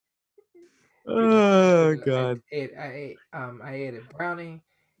Oh I God. ate I ate a brownie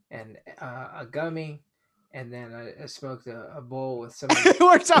and a gummy, and then I smoked a bowl with some of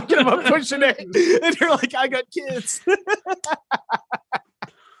We're talking about pushing it, the. and you're like, I got kids.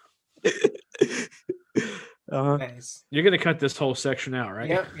 Nice. You're gonna cut this whole section out, right?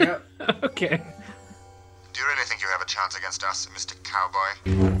 Yep, yep. Okay. Do you really think you have a chance against us, Mr. Cowboy?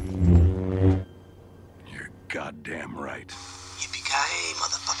 You're goddamn right. Yippee-ki-yay,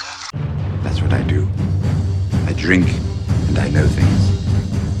 motherfucker. That's what I do. I drink and I know things.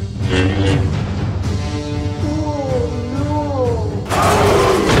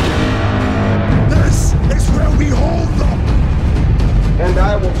 This is where we hold them! And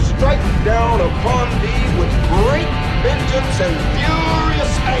I will strike down upon thee with great vengeance and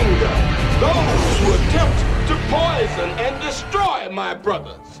furious anger those who attempt to poison and destroy my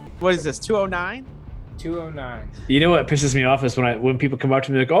brothers. What is this? 209? 209. You know what pisses me off is when people come up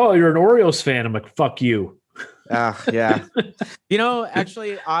to me like, "Oh, you're an Orioles fan." I'm like, "Fuck you." Yeah. You know,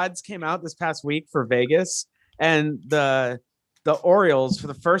 actually, odds came out this past week for Vegas, and the Orioles, for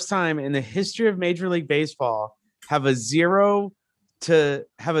the first time in the history of Major League Baseball, have a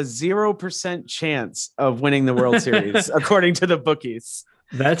 0% chance of winning the World Series, according to the bookies.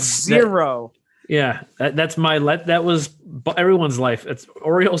 That's zero. That's that was everyone's life. It's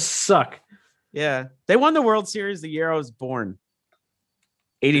Orioles suck. Yeah, they won the World Series the year I was born,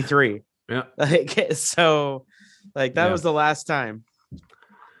 83. Yeah. So that was the last time.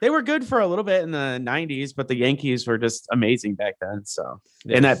 They were good for a little bit in the 90s, but the Yankees were just amazing back then. So,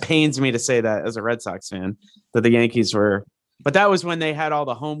 and that pains me to say that as a Red Sox fan, that the Yankees were, but that was when they had all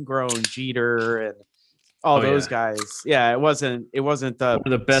the homegrown Jeter and all those guys. Yeah, it wasn't one of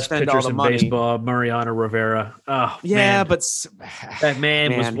the best pitchers in baseball, Mariano Rivera. Oh, yeah, man. but that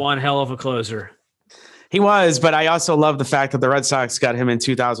man was one hell of a closer. He was, but I also love the fact that the Red Sox got him in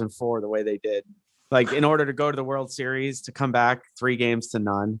 2004 the way they did. Like, in order to go to the World Series, to come back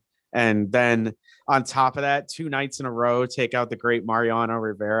 3-0, and then on top of that, 2 nights in a row, take out the great Mariano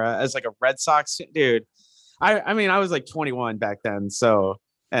Rivera as like a Red Sox dude. I mean, I was like 21 back then, so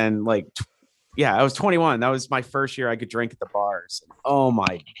and like. Yeah, I was 21. That was my first year I could drink at the bars. Oh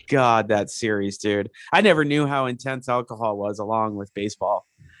my God, that series, dude. I never knew how intense alcohol was along with baseball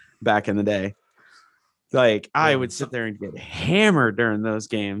back in the day. Like, I would sit there and get hammered during those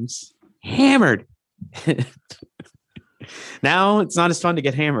games. Hammered. Now it's not as fun to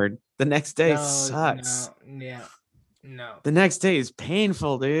get hammered. The next day sucks. No. The next day is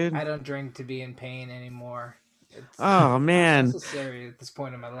painful, dude. I don't drink to be in pain anymore. Oh man, it's necessary at this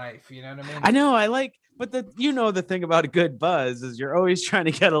point in my life. You know what I mean? I know. But the thing about a good buzz is you're always trying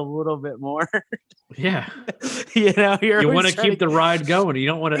to get a little bit more. Yeah, you want to keep the ride going. You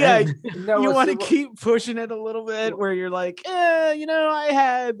don't want to. Yeah, you want to keep pushing it a little bit. Where you're like, I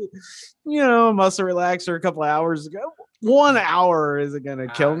had, a muscle relaxer a couple of hours ago. 1 hour isn't gonna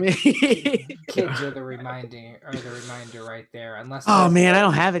kill me. Kids are the reminder right there. Unless I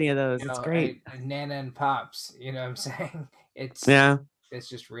don't have any of those. It's great. Nana and Pops. You know what I'm saying? It's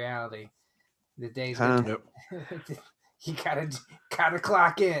just reality. The days you gotta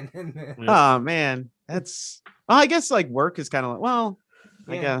clock in. Oh man, that's. Well, I guess like work is kind of like. Well,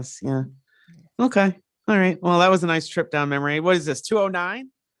 I guess Okay, all right. Well, that was a nice trip down memory. What is this? 209.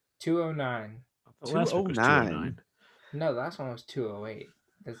 209. 209. No, the last one was 208.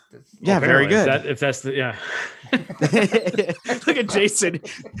 Yeah, very good. If that's the Look at Jason.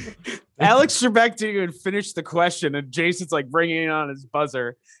 Alex Trebek didn't even finish the question, and Jason's like bringing it on his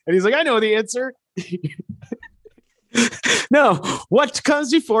buzzer, and he's like, "I know the answer." No, what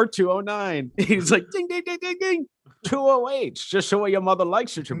comes before 209? He's like, "Ding, ding, ding, ding, ding." 208. Just show what your mother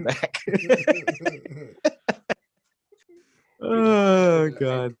likes you, Trebek. Oh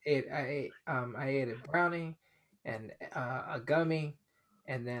God. I ate a brownie and a gummy,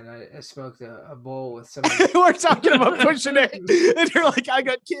 and then I smoked a bowl with some. We're talking about pushing it, and you're like, I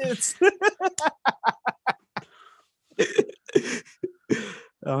got kids.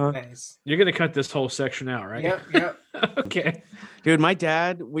 Nice. You're gonna cut this whole section out, right? Yep. Okay. Dude, my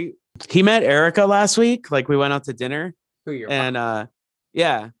dad, he met Erica last week. Like, we went out to dinner. Who your and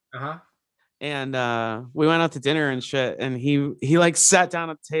yeah. Uh-huh. And we went out to dinner and shit. And he like sat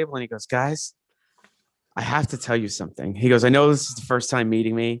down at the table and he goes, "Guys, I have to tell you something." He goes, "I know this is the first time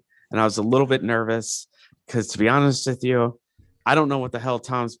meeting me, and I was a little bit nervous because, to be honest with you, I don't know what the hell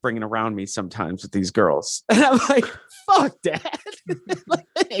Tom's bringing around me sometimes with these girls." And I'm like, "Fuck, Dad." Like,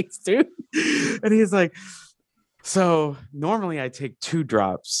 thanks, dude. And he's like, "So normally I take 2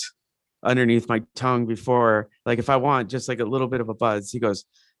 drops underneath my tongue before, like, if I want just like a little bit of a buzz." He goes,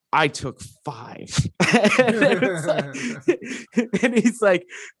 I took 5. And he's like,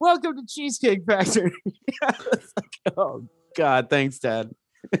 welcome to Cheesecake Factory. I was like, oh God, thanks, Dad.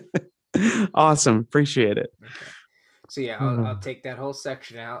 Awesome. Appreciate it. Okay. So yeah, I'll take that whole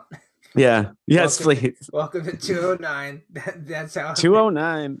section out. Yeah. Yes, please. Welcome to 209. That's how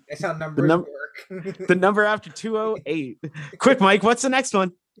 209. That's how numbers work. The number after 208. Quick, Mike, what's the next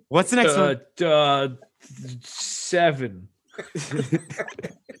one? What's the next one? 7.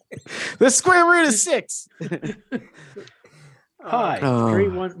 The square root of 6. Hi.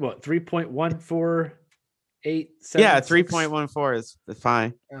 3.148. Yeah, 3.14 is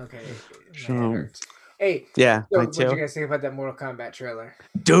fine. Okay. So, hey, yeah. so what you guys think about that Mortal Kombat trailer?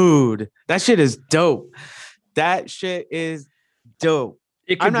 Dude, that shit is dope. That shit is dope.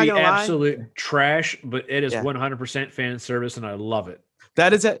 It could be absolute trash, but it is 100% fan service, and I love it.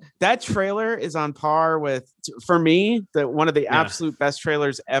 That is it. That trailer is on par with, for me, one of the absolute best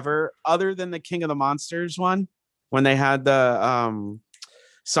trailers ever, other than the King of the Monsters one, when they had the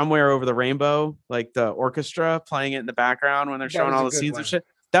Somewhere Over the Rainbow, like the orchestra playing it in the background when they're showing all the scenes and shit.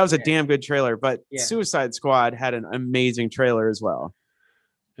 That was a damn good trailer. But Suicide Squad had an amazing trailer as well.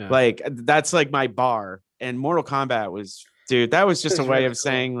 Yeah. Like that's like my bar. And Mortal Kombat was, dude, that was just a way of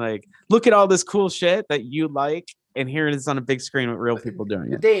saying, like, look at all this cool shit that you like. And here it is on a big screen with real people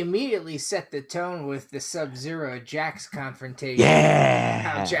doing it. They immediately set the tone with the Sub-Zero Jax confrontation. Yeah.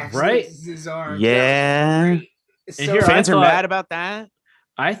 How Jax loses his arm. Yeah. So fans are mad about that.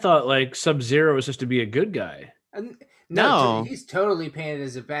 I thought like Sub-Zero was supposed to be a good guy. No, he's totally painted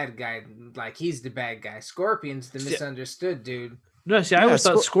as a bad guy. Like he's the bad guy. Scorpion's the misunderstood dude. No, see, I always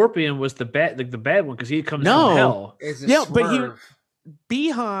thought Scorpion was the bad one because he comes from hell. But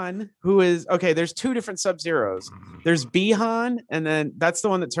Bihan, who is there's 2 different Sub-Zeros. There's Bihan, and then that's the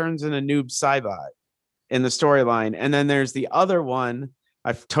one that turns into Noob Saibot in the storyline. And then there's the other one,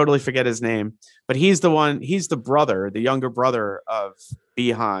 I totally forget his name, but he's the brother, the younger brother of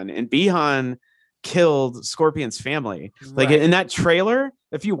Bihan. And Bihan killed Scorpion's family. Like in that trailer,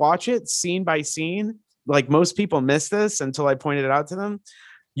 if you watch it scene by scene, like most people miss this until I pointed it out to them.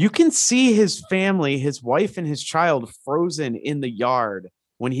 You can see his family, his wife and his child frozen in the yard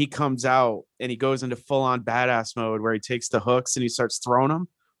when he comes out and he goes into full on badass mode where he takes the hooks and he starts throwing them.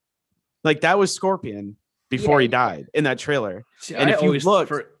 Like that was Scorpion before he died in that trailer. See, and I always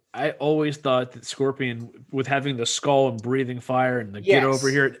thought that Scorpion, with having the skull and breathing fire and the get over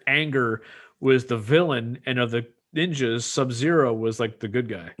here anger, was the villain, and of the ninjas, Sub-Zero was like the good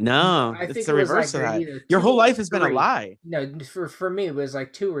guy. No, it's the reverse of that. Your whole life has been a lie. No, for me, it was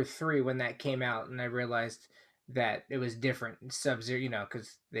like 2 or 3 when that came out, and I realized that it was different. Sub-Zero,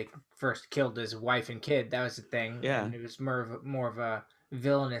 because they first killed his wife and kid. That was the thing. Yeah, and it was more of a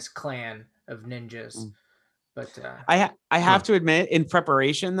villainous clan of ninjas. But I have to admit, in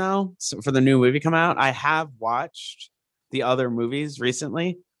preparation though, for the new movie come out, I have watched the other movies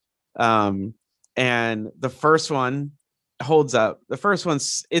recently. And the first one holds up. The first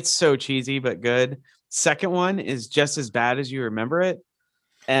one's it's so cheesy but good. Second one is just as bad as you remember it.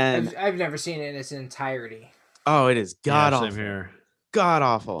 And I've never seen it in its entirety. Oh, it is god awful. Here. God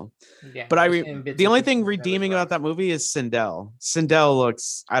awful. Yeah, but the only thing redeeming about that movie is Sindel. Sindel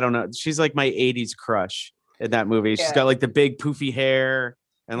looks, I don't know, she's like my 80s crush in that movie. She's got like the big poofy hair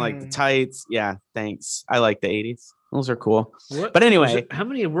and like the tights. Yeah, thanks. I like the 80s. Those are cool. But anyway, how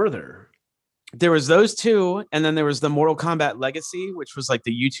many were there? There was those 2, and then there was the Mortal Kombat Legacy, which was like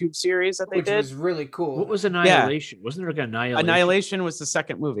the YouTube series that they did. Which was really cool. What was Annihilation? Yeah. Wasn't there like Annihilation? Annihilation was the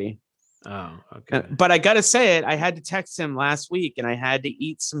second movie. Oh, okay. But I got to say it, I had to text him last week, and I had to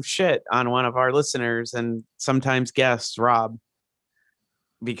eat some shit on one of our listeners and sometimes guests, Rob,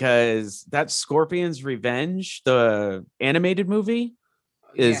 because that Scorpion's Revenge, the animated movie,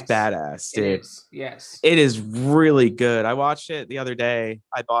 is badass, dude. It is. Yes. It is really good. I watched it the other day.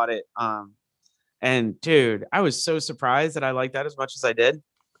 I bought it. And dude, I was so surprised that I liked that as much as I did.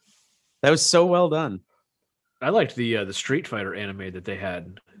 That was so well done. I liked the Street Fighter anime that they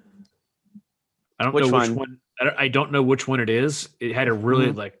had. I don't know which one. I don't know which one it is. It had a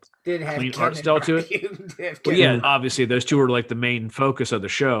really clean art style to it. Well, yeah, obviously those 2 were like the main focus of the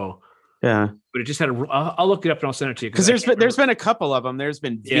show. Yeah, but it just had I'll look it up and I'll send it to you because there's been a couple of them. There's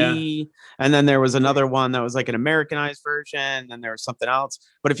been V, and then there was another one that was like an Americanized version, and there was something else.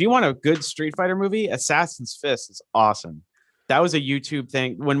 But if you want a good Street Fighter movie, Assassin's Fist is awesome. That was a YouTube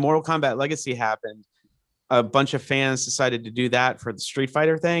thing. When Mortal Kombat Legacy happened, a bunch of fans decided to do that for the Street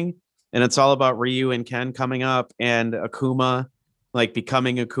Fighter thing, and it's all about Ryu and Ken coming up and Akuma, like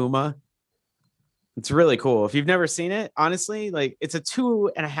becoming Akuma. It's really cool. If you've never seen it, honestly, like it's a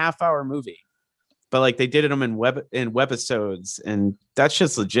 2.5 hour movie, but like they did them in webisodes, and that's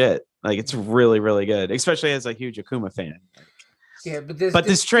just legit. Like it's really, really good, especially as a huge Akuma fan. Yeah, but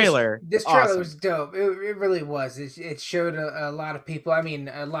this trailer awesome. Was dope. It really was. It showed a lot of people. I mean,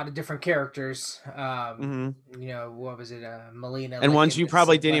 a lot of different characters. You know, what was it? Melina, and ones you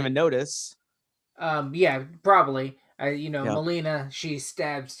probably didn't even notice. Yeah, probably. You know, yep. Melina, she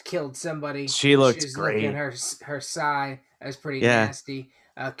killed somebody. She looked great. Looking her sai. That was pretty nasty.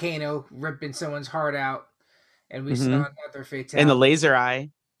 Kano ripping someone's heart out, and we saw another fatality. And the laser eye.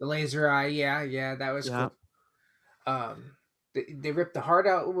 The laser eye, yeah, that was cool. They ripped the heart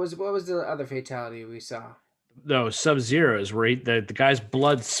out. What was the other fatality we saw? No, Sub-Zero is where the guy's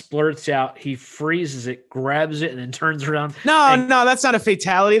blood splurts out. He freezes it, grabs it, and then turns around. No, that's not a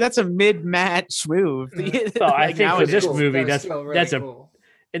fatality. That's a mid-match move. So I think for this movie, that's cool.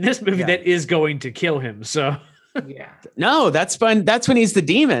 In this movie that is going to kill him. So yeah, no, that's fun. That's when he's the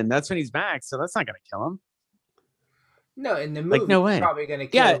demon. That's when he's back. So that's not going to kill him. No, in the movie, like, no way. He's probably going to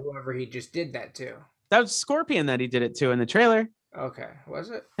kill whoever he just did that to. That was Scorpion that he did it to in the trailer. Okay, was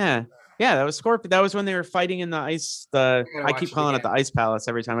it? Yeah, that was Scorpion. That was when they were fighting in the ice. I keep calling it the Ice Palace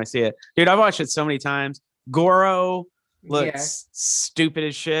every time I see it. Dude, I've watched it so many times. Goro looks stupid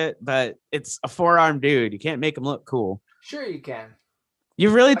as shit, but it's a 4-armed dude. You can't make him look cool. Sure you can. You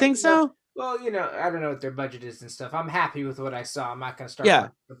really think so? Well, you know, I don't know what their budget is and stuff. I'm happy with what I saw. I'm not going to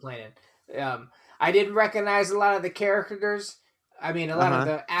start complaining. I didn't recognize a lot of the characters. I mean, a lot of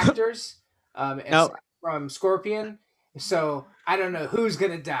the actors from Scorpion. So I don't know who's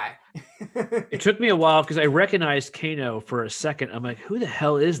going to die. It took me a while because I recognized Kano for a second. I'm like, who the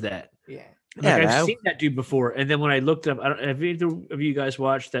hell is that? Yeah. I've seen that dude before. And then when I looked up, have either of you guys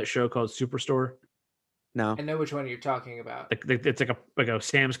watched that show called Superstore? No. I know which one you're talking about. It's like a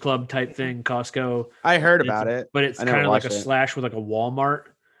Sam's Club type thing, Costco. I heard about it. But it's kind of like a slash with like a Walmart.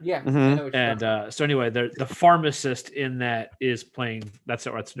 Yeah. I know and so anyway, the pharmacist in that is playing. That's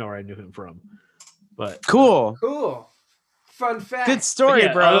where I knew him from. But cool. Fun fact. Good story,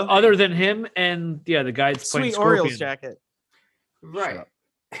 bro. Other than him and the guy that's playing Sweet Scorpion. Orioles jacket. Right.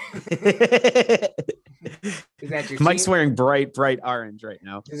 Is that your Mike's team? wearing bright orange right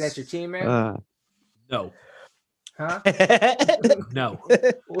now. Is that your team, man? No. Huh? No.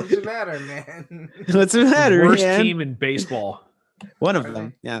 What's the matter, man? What's the matter? Worst team in baseball. One of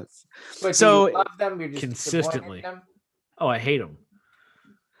them, yes. But so do you love them? You're just consistently. Them? Oh, I hate them.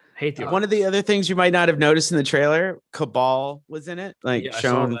 One of the other things you might not have noticed in the trailer, Cabal was in it,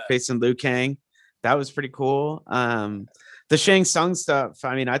 shown facing Liu Kang. That was pretty cool. The Shang Tsung stuff.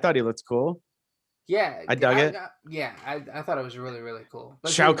 I mean, I thought he looked cool. Yeah, I dug it. I thought it was really, really cool.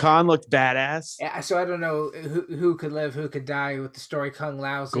 But Shao Kahn looked badass. Yeah, so I don't know who could live, who could die with the story. Kung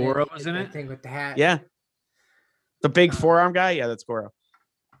Lao's Goro was in it. Thing with the hat. Yeah, the big forearm guy. Yeah, that's Goro.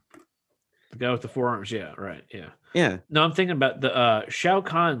 The guy with the forearms. Yeah, right. Yeah. Yeah. No, I'm thinking about the Shao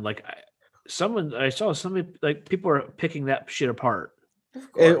Kahn. Like I saw somebody like people are picking that shit apart.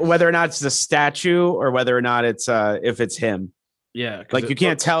 Whether or not it's the statue or whether or not it's if it's him. Yeah, like you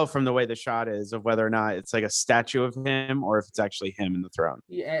can't tell from the way the shot is of whether or not it's like a statue of him or if it's actually him in the throne.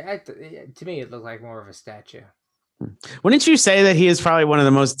 Yeah, to me it looked like more of a statue. Wouldn't you say that he is probably one of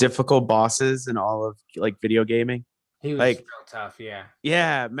the most difficult bosses in all of like video gaming? He was like real tough, yeah.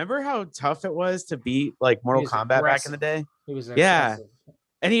 Yeah, remember how tough it was to beat like Mortal Kombat back in the day? He was aggressive.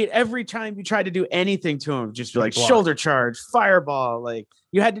 And every time you tried to do anything to him, just be like shoulder charge, fireball. Like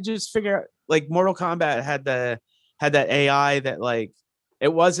you had to just figure out. Like Mortal Kombat had that AI that like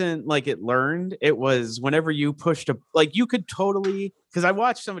it wasn't like it learned. It was whenever you pushed you could totally, because I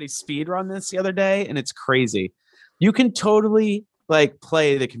watched somebody speed run this the other day and it's crazy. You can totally like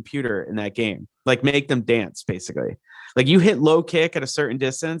play the computer in that game, like make them dance basically. Like you hit low kick at a certain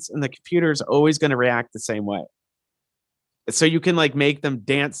distance and the computer is always going to react the same way. So you can like make them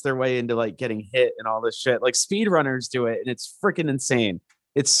dance their way into like getting hit and all this shit. Like speedrunners do it and it's freaking insane.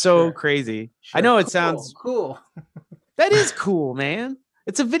 It's so crazy. Sure. I know it sounds cool. That is cool, man.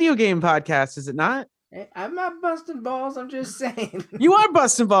 It's a video game podcast, is it not? I'm not busting balls. I'm just saying. You are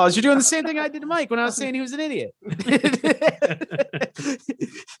busting balls. You're doing the same thing I did to Mike when I was saying he was an idiot.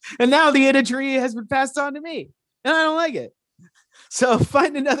 And now the idiotry has been passed on to me. And I don't like it. So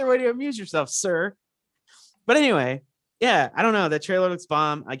find another way to amuse yourself, sir. But anyway, yeah, I don't know. That trailer looks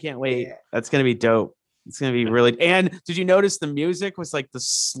bomb. I can't wait. Yeah. That's going to be dope. It's going to be really. And did you notice the music was like the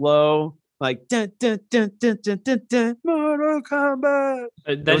slow, like dun, dun, dun, dun, dun, dun, dun, Mortal Kombat.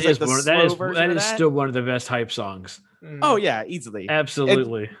 That is still one of the best hype songs. Oh yeah, easily.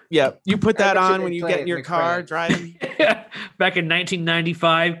 Absolutely. Yeah, you put that on when you get in your car driving. Back in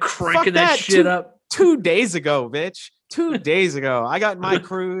 1995, cranking that shit up. 2 days ago, bitch. 2 days ago. I got my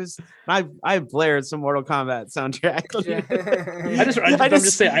cruise. I blared some Mortal Kombat soundtrack. I'm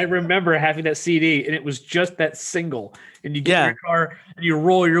just saying, I remember having that CD, and it was just that single. And you get in your car and you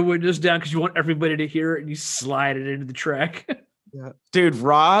roll your windows down because you want everybody to hear it, and you slide it into the track. Yeah. Dude,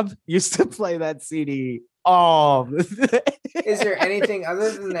 Rob used to play that CD. Oh, is there anything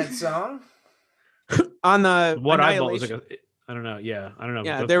other than that song? On the What I bought was like I don't know. Yeah, I don't know.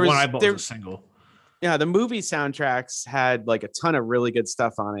 Yeah, the one I bought was a single. Yeah, the movie soundtracks had like a ton of really good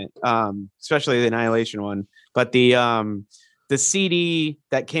stuff on it, especially the Annihilation one. But the CD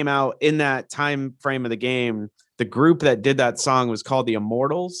that came out in that time frame of the game, the group that did that song was called the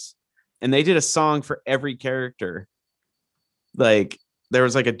Immortals, and they did a song for every character. Like there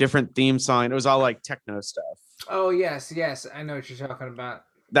was like a different theme song. It was all like techno stuff. Oh yes, I know what you're talking about.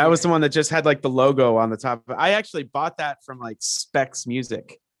 That was the one that just had like the logo on the top. I actually bought that from like Specs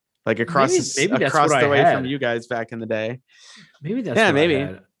Music, like across the way from you guys back in the day. Maybe that's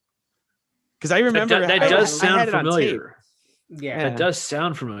maybe. Because I remember that does sound familiar. Yeah, that does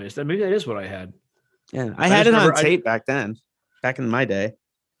sound familiar. Maybe that is what I had. Yeah, I had it on tape back then, back in my day.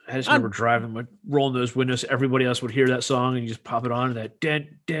 I just remember driving, rolling those windows. Everybody else would hear that song, and you just pop it on, and that dent,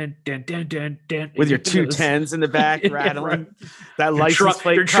 with your 210s in the back rattling. Right. That license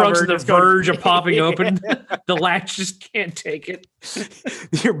plate, your trunk's on the verge of popping open. The latch just can't take it.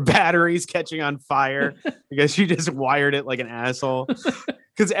 Your battery's catching on fire because you just wired it like an asshole.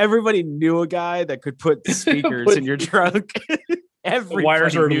 Because everybody knew a guy that could put speakers in your trunk. The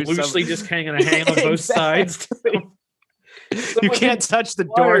wires are loosely just hanging on both sides. You can't touch the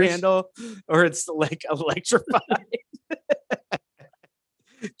door handle or it's like electrified.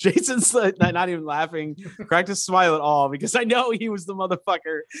 Jason's not even laughing, cracked a smile at all because I know he was the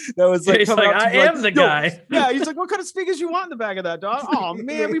motherfucker that was like, I am the guy. Yeah, he's like, what kind of speakers you want in the back of that, dog? Oh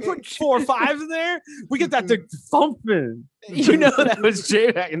man, we put 4 or 5 in there. We get that thing thumping. You know that was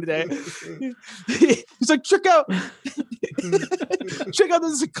Jay back in the day. He's like, check out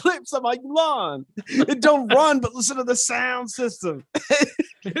this Eclipse on my lawn. It don't run, but listen to the sound system.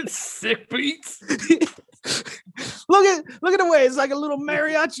 It's sick beats. Look at the way it's like a little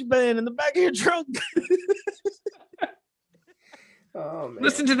mariachi band in the back of your trunk. Oh, man.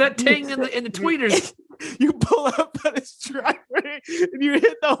 Listen to that ting in the tweeters. You pull up on his driveway and you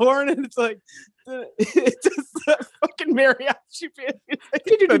hit the horn and it's like it's just that fucking mariachi band.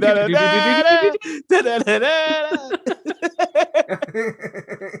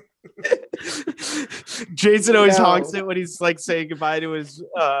 Jason always honks it when he's like saying goodbye to his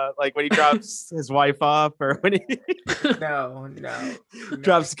like when he drops his wife off or when he no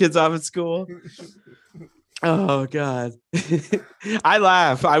drops the kids off at school. Oh God. I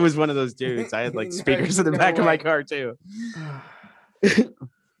laugh. I was one of those dudes. I had like speakers in the back of my car too.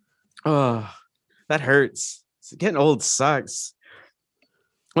 Oh, that hurts. Getting old sucks.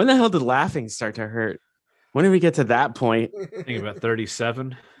 When the hell did laughing start to hurt? When did we get to that point? I think about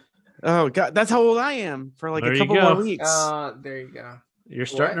 37. Oh God, that's how old I am for like a couple more weeks. There you go. You're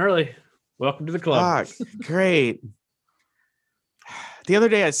starting early. Welcome to the club. Oh, great. The other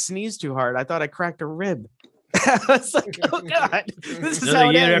day I sneezed too hard. I thought I cracked a rib. I was like, oh God, this is how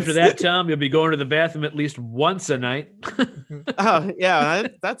it ends. After that, Tom, you'll be going to the bathroom at least once a night. Oh yeah,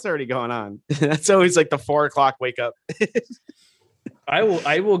 that's already going on. That's always like the 4 o'clock wake up. I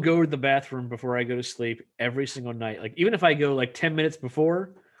will go to the bathroom before I go to sleep every single night. Like even if I go like 10 minutes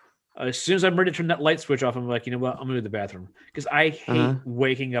before, as soon as I'm ready to turn that light switch off, I'm like, you know what? I'm going to the bathroom because I hate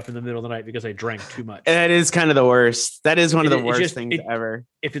waking up in the middle of the night because I drank too much. That is kind of the worst. That is one of the worst things ever.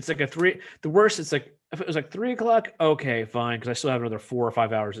 If it's like the worst, it's like, if it was like 3 o'clock, okay, fine. Cause I still have another 4 or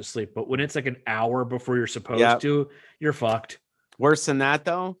 5 hours of sleep. But when it's like an hour before you're supposed to, you're fucked. Worse than that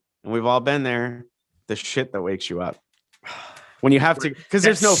though. And we've all been there. The shit that wakes you up when you have to, cause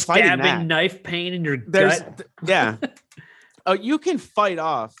there's no fighting that. Knife pain in your gut. Yeah. Oh, you can fight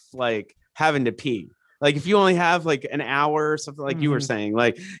off like having to pee. Like if you only have like an hour or something, like you were saying,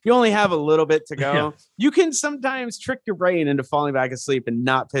 like you only have a little bit to go. Yeah. You can sometimes trick your brain into falling back asleep and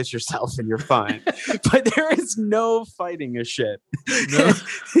not piss yourself, and you're fine. But there is no fighting a shit. No.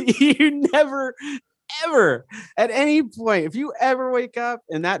 You never, ever, at any point, if you ever wake up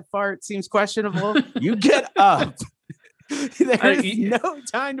and that fart seems questionable, you get up. There's no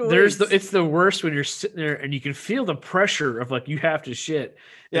time to waste. It's the worst when you're sitting there and you can feel the pressure of like you have to shit.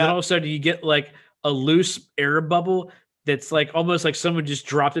 And then all of a sudden you get like a loose air bubble that's like almost like someone just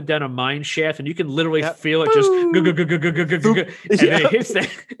dropped it down a mine shaft and you can literally feel it just go, go, go, go, go, go, go, go, go. And then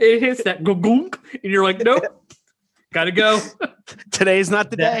it hits that go, gunk, and you're like, nope, gotta go. Today's not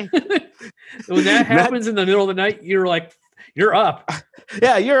the day. When that happens in the middle of the night, you're like, you're up.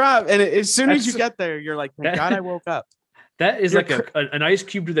 Yeah, you're up. And as soon as you get there, you're like, thank God I woke up. That is like an ice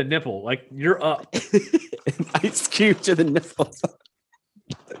cube to the nipple. Like you're up. An ice cube to the nipple.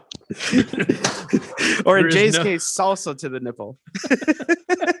 Or in Jay's case, salsa to the nipple.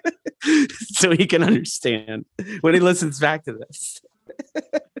 So he can understand when he listens back to this.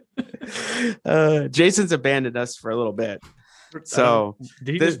 Jason's abandoned us for a little bit. So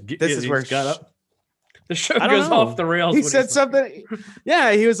this is where got up. The show goes off the rails. He said something.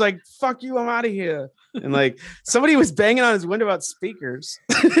 Yeah, he was like, "Fuck you, I'm out of here." And like somebody was banging on his window about speakers.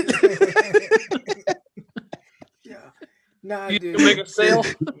 Nah, you dude. make a sale.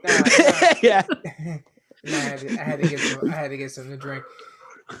 Nah. Yeah. I had to get something to drink.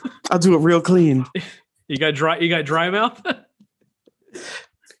 I'll do it real clean. You got dry mouth?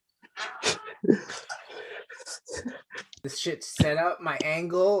 This shit's set up, my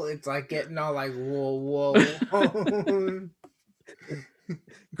angle, it's like getting all like whoa.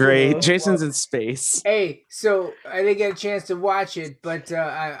 Great. Jason's in space. Hey, so I didn't get a chance to watch it, but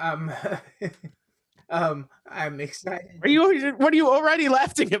I'm excited. What are you already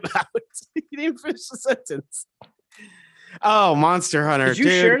laughing about? You didn't finish the sentence. Oh, Monster Hunter. Did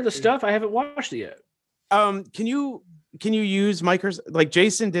you share the stuff? I haven't watched it yet. Can you use Microsoft? Like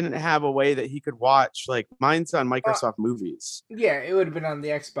Jason didn't have a way that he could watch. Like mine's on Microsoft Movies. Yeah, it would have been on the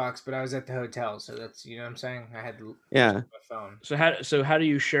Xbox, but I was at the hotel, so that's what I'm saying. I had to use my phone. So how do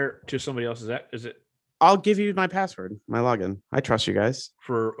you share to somebody else? Is it? I'll give you my password, my login. I trust you guys.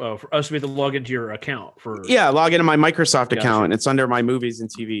 For us to be able to log into your account log into my Microsoft account. It's under my movies and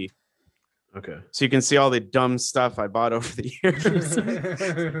TV. Okay. So you can see all the dumb stuff I bought over the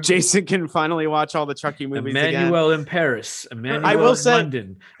years. Jason can finally watch all the Chucky movies Emmanuel again. in Paris. Emmanuel I will in say,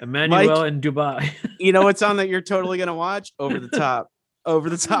 London. Emmanuel in Dubai. You know what's on that you're totally going to watch? Over the Top. Over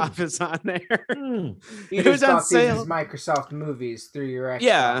the Top is on there. It was on sale. Microsoft movies through your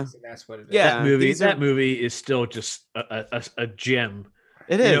Xbox, and that's what it is. Yeah, that movie is still just a gem.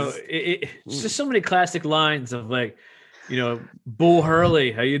 It is. You know, it's just so many classic lines of like, Bull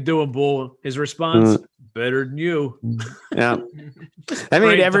Hurley, how you doing, Bull? His response, better than you. Yeah. I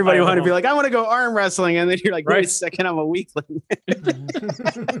mean, everybody want to be like, I want to go arm wrestling. And then you're like, wait a second, I'm a weakling.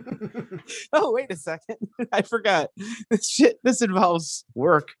 Oh, wait a second. I forgot. This involves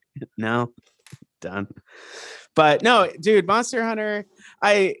work. No. Done. But no, dude, Monster Hunter,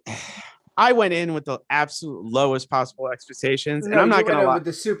 I went in with the absolute lowest possible expectations. And I'm not going to lie. With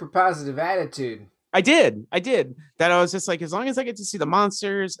the super positive attitude. I did. That I was just like, as long as I get to see the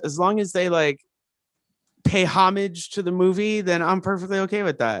monsters, as long as they like pay homage to the movie, then I'm perfectly okay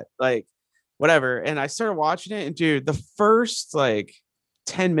with that. Like, whatever. And I started watching it, and dude, the first like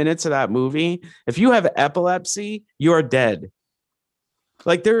 10 minutes of that movie, if you have epilepsy, you are dead.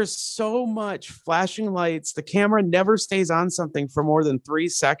 Like, there is so much flashing lights. The camera never stays on something for more than 3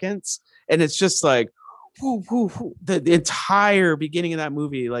 seconds. And it's just like, whoo, whoo, whoo. The entire beginning of that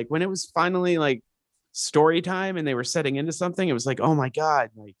movie, like when it was finally like story time and they were setting into something, it was like, oh my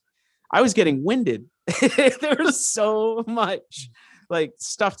God, like I was getting winded. There was so much like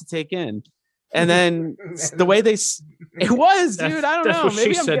stuff to take in. And then the way it was, dude, I don't know.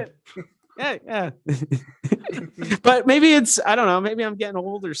 Maybe I'm getting, yeah. But maybe I don't know. Maybe I'm getting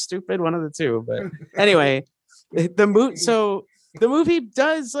old or stupid, one of the two. But anyway, the movie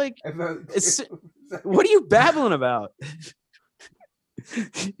does like, what are you babbling about?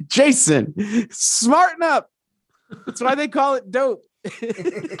 Jason, smarten up. That's why they call it dope.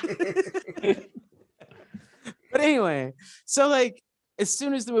 But anyway, so like as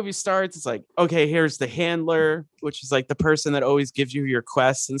soon as the movie starts, it's like, okay, here's the handler, which is like the person that always gives you your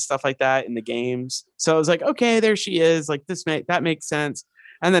quests and stuff like that in the games. So I was like, okay, there she is. Like that makes sense.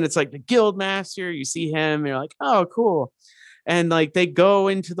 And then it's like the guild master, you see him, and you're like, oh, cool. And like they go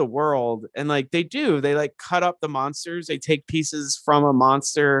into the world and like they like cut up the monsters. They take pieces from a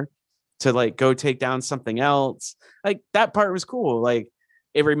monster to like go take down something else. Like that part was cool. Like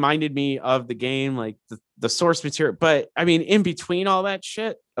it reminded me of the game, like the source material. But I mean, in between all that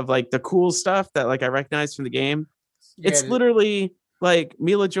shit of like the cool stuff that like I recognize from the game, it's literally like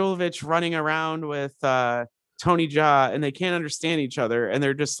Mila Jovovich running around with Tony Jaa, and they can't understand each other, and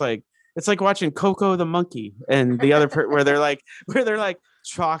they're just like, it's like watching Coco the monkey and the other where they're like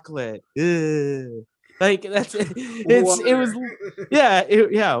chocolate. Ugh. Like that's it. It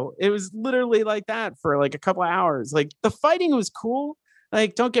was literally like that for like a couple of hours. Like the fighting was cool.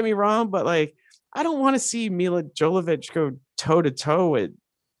 Like, don't get me wrong, but like I don't want to see Mila Jovovich go toe to toe with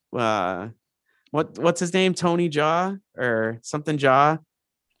what's his name, Tony Jaa or something Jaa.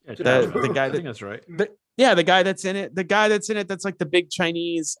 The guy I think that's right. Yeah, the guy that's in it. The guy that's in it that's like the big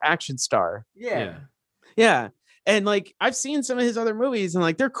Chinese action star. Yeah. And like I've seen some of his other movies and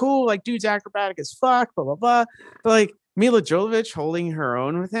like they're cool. Like dude's acrobatic as fuck, blah blah blah. But like Mila Jovovich holding her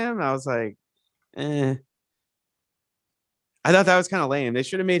own with him. I was like, I thought that was kind of lame. They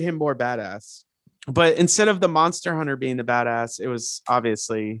should have made him more badass. But instead of the monster hunter being the badass, it was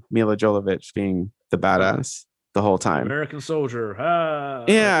obviously Mila Jovovich being the badass the whole time. American soldier. Ah.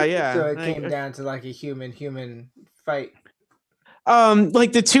 Yeah. So it came down to like a human fight.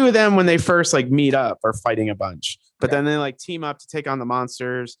 Like the two of them when they first like meet up are fighting a bunch, but then they like team up to take on the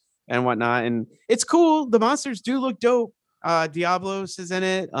monsters and whatnot. And it's cool. The monsters do look dope. Diablos is in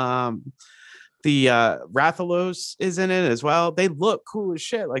it. The Rathalos is in it as well. They look cool as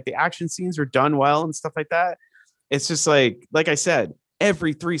shit. Like the action scenes are done well and stuff like that. It's just like I said,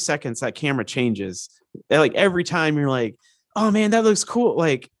 every 3 seconds that camera changes. Like every time you're like, oh man, that looks cool.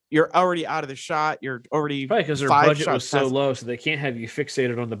 Like you're already out of the shot. You're already probably because their budget was so low, so they can't have you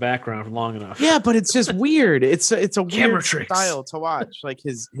fixated on the background for long enough. Yeah, but it's just weird. It's a camera weird tricks style to watch. Like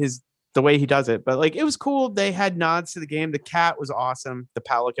his the way he does it. But like it was cool. They had nods to the game. The cat was awesome. The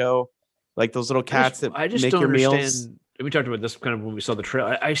Palico. Like those little cats that make your meals. We talked about this kind of when we saw the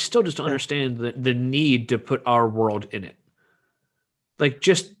trailer. I still just don't understand the need to put our world in it. Like,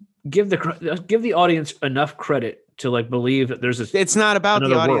 just give the audience enough credit to like believe that there's this. It's not about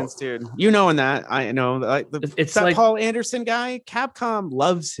the audience, world. Dude. You know, I know. Like it's that like Paul Anderson guy. Capcom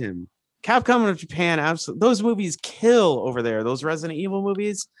loves him. Capcom of Japan, absolutely. Those movies kill over there. Those Resident Evil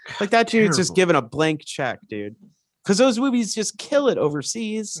movies, like that dude's just giving a blank check, dude. Because those movies just kill it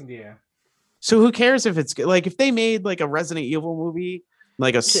overseas. Yeah. So who cares if it's like if they made like a Resident Evil movie,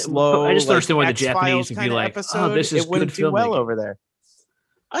 like a slow. I just don't understand why the X-Files Japanese would be like, episode, "Oh, this is it wouldn't good do well filmmaking." over there.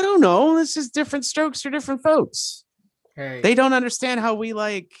 I don't know. This is different strokes for different folks. Hey. They don't understand how we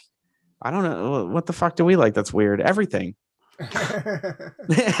like. I don't know what the fuck do we like. That's weird. Everything.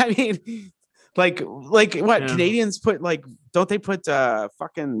 I mean, like what Canadians put like? Don't they put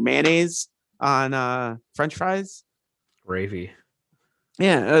fucking mayonnaise on French fries? Gravy.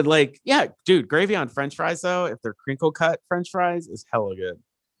 Yeah, dude, gravy on French fries though, if they're crinkle cut French fries, is hella good.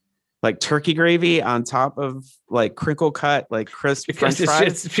 Like turkey gravy on top of like crinkle cut, like crisp French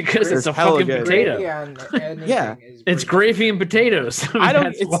fries. Because it's a fucking good. potato. Yeah, it's gravy and potatoes. I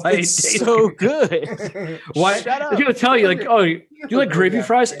don't. It's so good. Why? Shut up. People tell you like, oh, do you like gravy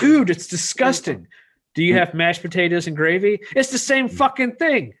fries? Dude, it's disgusting. Do you have mashed potatoes and gravy? It's the same fucking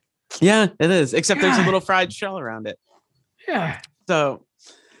thing. Yeah, it is. Except there's a little fried shell around it. Yeah. So,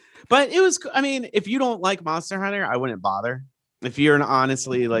 but it was. I mean, if you don't like Monster Hunter, I wouldn't bother. If you're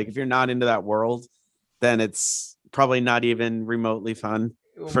honestly like, if you're not into that world, then it's probably not even remotely fun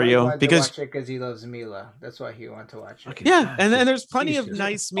for you because he loves Mila. That's why he wanted to watch it. Yeah, and then there's plenty of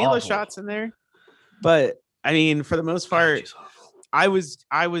nice Mila shots in there. But I mean, for the most part, I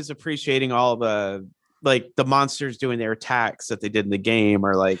was appreciating all the like the monsters doing their attacks that they did in the game,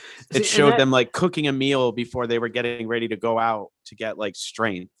 or like it showed them like cooking a meal before they were getting ready to go out to get like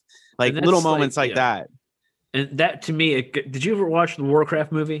strength, like little moments like that. And that to me, did you ever watch the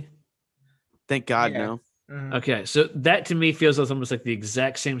Warcraft movie? Thank God, no. Mm-hmm. Okay, so that to me feels almost like the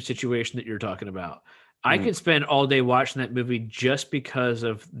exact same situation that you're talking about. I could spend all day watching that movie just because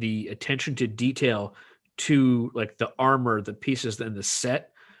of the attention to detail to like the armor, the pieces, and the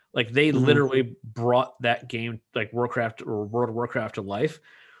set. Like they literally brought that game, like Warcraft or World of Warcraft, to life.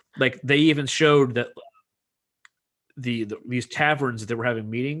 Like they even showed that these taverns that they were having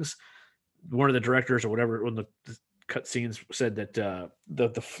meetings. One of the directors or whatever, when the cut scenes said that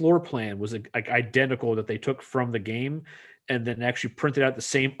the floor plan was like identical that they took from the game and then actually printed out the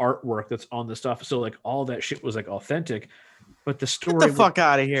same artwork that's on the stuff. So like all that shit was like authentic, but the story. Get the fuck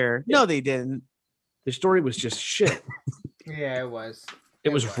out of here! No, they didn't. The story was just shit. Yeah, it was. It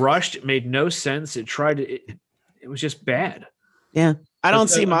was rushed. It made no sense. It tried to. It was just bad. Yeah, I don't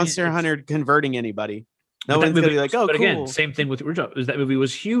see Monster Hunter converting anybody. No one's gonna be like, "Oh, but cool." Again, same thing with that movie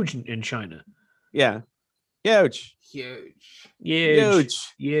was huge in China. Yeah, huge. It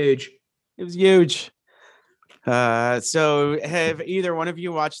was huge. So have either one of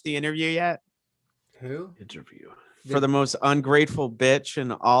you watched The Interview yet? Who? Interview for the most ungrateful bitch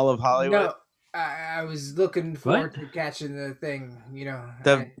in all of Hollywood. No, I was looking forward to catching the thing. You know,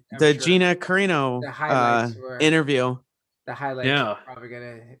 the sure. Gina Carano interview. The highlights are probably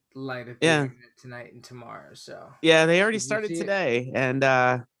gonna light up tonight and tomorrow. So yeah, they already started today, and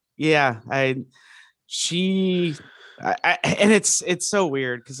and it's so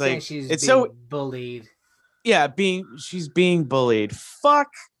weird because like it's so bullied. Yeah, she's being bullied.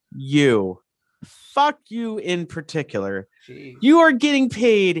 Fuck you in particular. Jeez. You are getting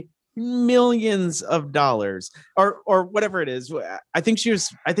paid millions of dollars or whatever it is. I think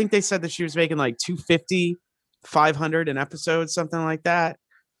they said that she was making like $250, $500 an episode, something like that.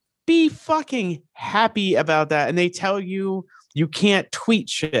 be fucking happy about that. And they tell you you can't tweet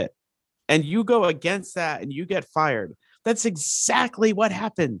shit and you go against that and you get fired. That's exactly what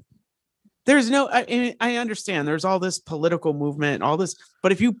happened. There's no, I understand there's all this political movement, all this,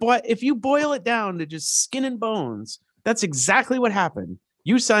 but if you boil it down to just skin and bones, that's exactly what happened.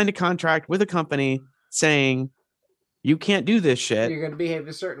 You signed a contract with a company saying you can't do this shit. You're going to behave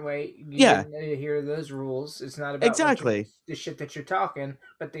a certain way. You yeah. Hear those rules. It's not about exactly the shit that you're talking,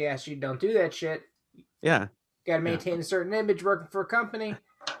 but they ask you don't do that shit. Yeah. Got to maintain a certain image working for a company.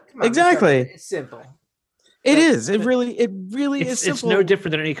 Come on, exactly. It's simple. It is. It really is simple. It's no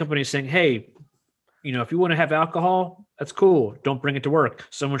different than any company saying, hey, if you want to have alcohol, that's cool. Don't bring it to work.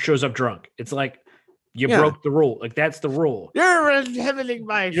 Someone shows up drunk. It's like you broke the rule. Like that's the rule. You're inhibiting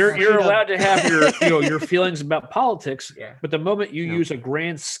my. You're allowed to have your your feelings about politics, but the moment you use a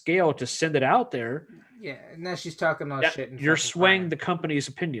grand scale to send it out there, now she's talking all shit. You're swaying the company's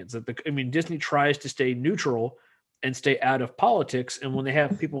opinions. Disney tries to stay neutral and stay out of politics, and when they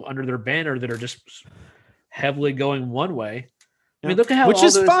have people under their banner that are just heavily going one way, I mean, look at how which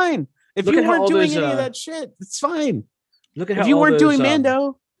is fine. If you weren't doing any of that shit, it's fine. Look at how if you weren't doing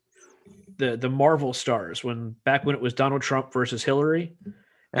Mando. The Marvel stars back when it was Donald Trump versus Hillary,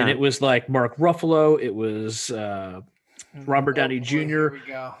 and it was like Mark Ruffalo, it was Robert Downey Jr.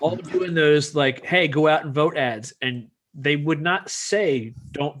 all doing those like, hey, go out and vote ads, and they would not say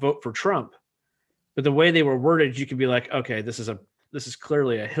don't vote for Trump, but the way they were worded, you could be like, okay, this is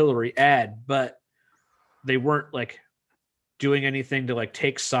clearly a Hillary ad, but they weren't like doing anything to like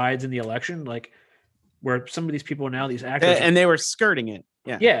take sides in the election, like where some of these people now, these actors, and they were skirting it.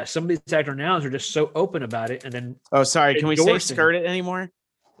 Yeah. Some of these actor nows are just so open about it, and then sorry, can we say skirt it anymore?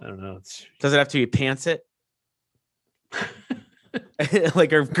 I don't know. Does it have to be pants it?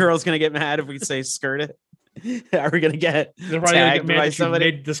 Like, are girls gonna get mad if we say skirt it? Are we gonna get tagged by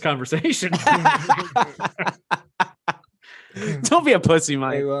somebody? Made this conversation. Don't be a pussy,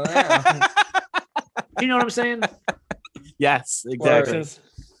 Mike. You know what I'm saying? Yes, exactly.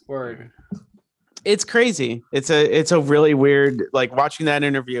 Word. It's crazy. It's a really weird, like, watching that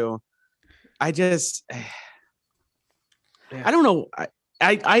interview. I don't know.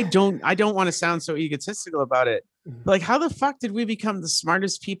 I don't want to sound so egotistical about it. Like, how the fuck did we become the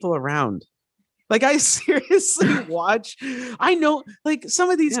smartest people around? Like, I seriously watch. I know, like,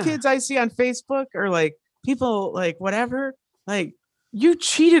 some of these kids I see on Facebook are like people like whatever. Like, you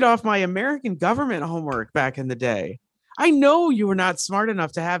cheated off my American government homework back in the day. I know you were not smart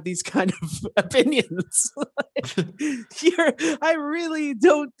enough to have these kind of opinions. I really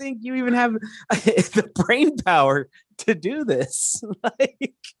don't think you even have the brain power to do this.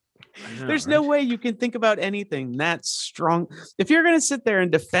 Like, there's no way you can think about anything that strong. If you're going to sit there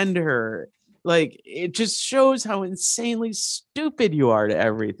and defend her, like, it just shows how insanely stupid you are to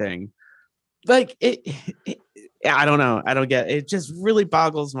everything. Like, I don't know. I don't get it. It just really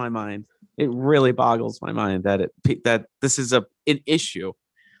boggles my mind. It really boggles my mind that this is an issue.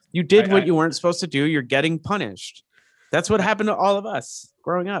 You did what you weren't supposed to do. You're getting punished. That's what happened to all of us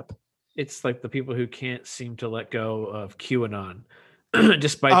growing up. It's like the people who can't seem to let go of QAnon,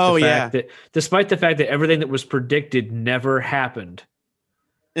 despite the fact that everything that was predicted never happened.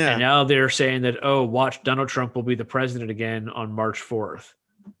 Yeah. And now they're saying that, watch, Donald Trump will be the president again on March 4th.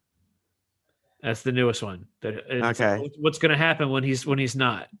 That's the newest one. What's going to happen when he's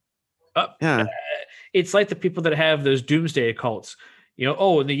not? It's like the people that have those doomsday cults. In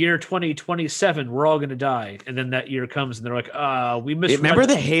the year 2027, we're all going to die. And then that year comes and they're like, we missed. Remember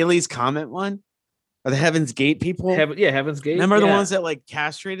the Haley's Comet one? Or the Heaven's Gate people? Heaven's Gate. Remember the ones that like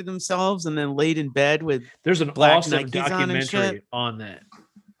castrated themselves and then laid in bed with There's an black awesome Nikes documentary on that.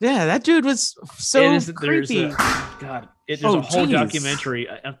 Yeah, that dude was so creepy. There's a whole documentary.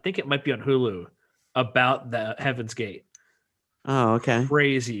 I think it might be on Hulu about the Heaven's Gate. Oh, okay.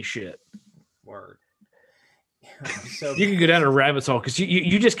 Crazy shit. Word. So you can go down a rabbit hole because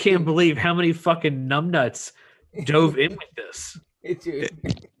you just can't believe how many fucking numbnuts dove in with this.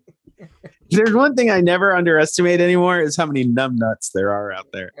 There's one thing I never underestimate anymore is how many numbnuts there are out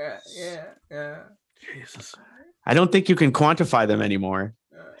there. Yeah. Jesus. I don't think you can quantify them anymore.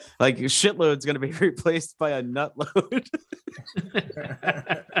 Like, shitload's going to be replaced by a nut load.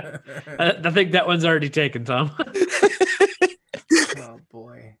 I think that one's already taken, Tom. Oh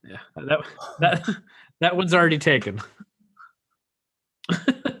boy. Yeah. That one's already taken.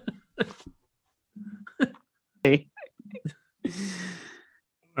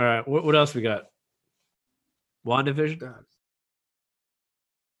 All right. What else we got? WandaVision?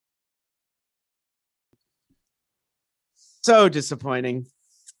 So disappointing.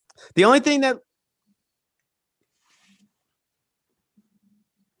 The only thing that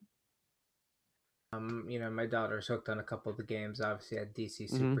My daughter's hooked on a couple of the games. Obviously, a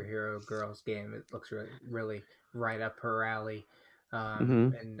DC Superhero Girls game. It looks really right up her alley.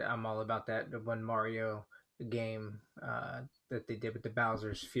 And I'm all about that. The one Mario game that they did with the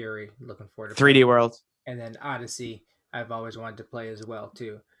Bowser's Fury. Looking forward to 3D World. And then Odyssey, I've always wanted to play as well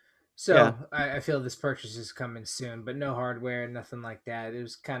too. So I feel this purchase is coming soon, but no hardware, nothing like that. It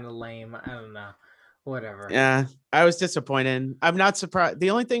was kind of lame. I don't know. Whatever. Yeah, I was disappointed. I'm not surprised.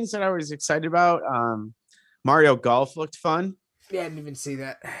 The only things that I was excited about, Mario Golf looked fun. Yeah, I didn't even see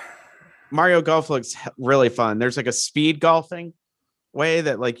that. Mario Golf looks really fun. There's like a speed golfing way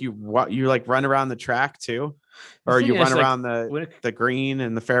that like you like run around the track too, or you run around the green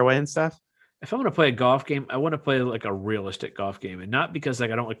and the fairway and stuff. If I want to play a golf game, I want to play like a realistic golf game, and not because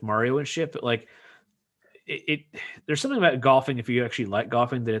like I don't like Mario and shit, but like there's something about golfing, if you actually like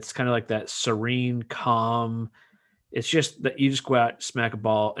golfing, that it's kind of like that serene, calm. It's just that you just go out, smack a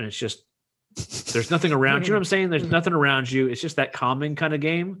ball, and it's just there's nothing around you. You know what I'm saying? There's nothing around you. It's just that calming kind of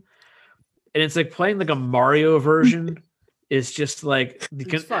game. And it's like playing like a Mario version is just like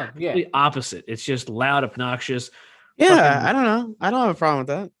the opposite. It's just loud, obnoxious. Yeah, I don't know. I don't have a problem with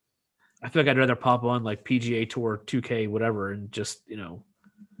that. I feel like I'd rather pop on like PGA Tour 2K, whatever, and just,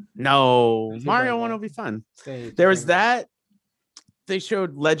 No, Mario 1 will be fun. There was that. They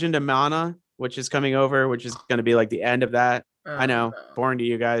showed Legend of Mana, which is coming over, which is going to be like the end of that. I know, boring to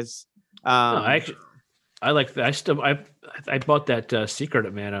you guys. I like that. I bought that Secret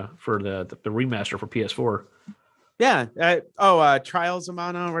of Mana for the remaster for PS4. Yeah. Trials of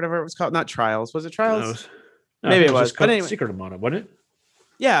Mana, or whatever it was called. Not Trials. Was it Trials? No, maybe it was. But anyway. Secret of Mana, wasn't it?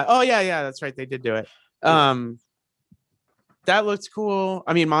 Yeah. Oh, yeah. That's right. They did do it. That looks cool.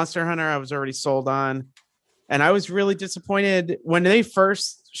 I mean, Monster Hunter, I was already sold on. And I was really disappointed when they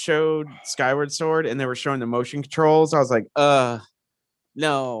first showed Skyward Sword and they were showing the motion controls. I was like,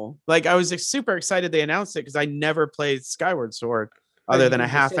 no. Like, I was super excited they announced it because I never played Skyward Sword other than a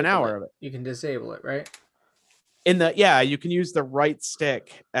half an hour of it. You can disable it, right? You can use the right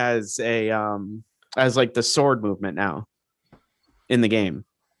stick as as like the sword movement now in the game.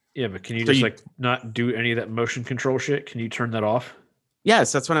 Yeah, but can you just like not do any of that motion control shit? Can you turn that off?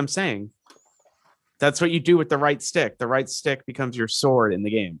 Yes, that's what I'm saying. That's what you do with the right stick. The right stick becomes your sword in the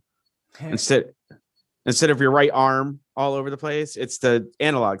game. Instead of your right arm all over the place, it's the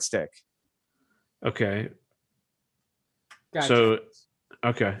analog stick. Okay. Gotcha. So,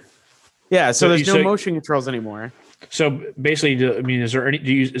 okay. Yeah, so there's no motion controls anymore. So basically, I mean, is there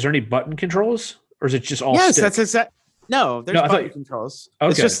any button controls, or is it just all? Yes, stick? That's no. There's button controls. Okay,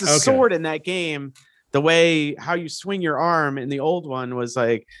 it's just the sword in that game. The way how you swing your arm in the old one was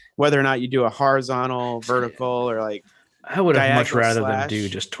like whether or not you do a horizontal, vertical, or like. I would have much rather than do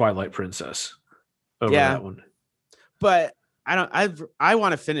just Twilight Princess over that one. But I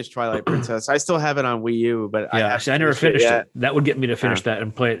want to finish Twilight Princess. I still have it on Wii U, but I never finished it. That would get me to finish that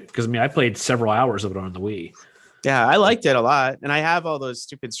and play it because I played several hours of it on the Wii. Yeah, I liked it a lot, and I have all those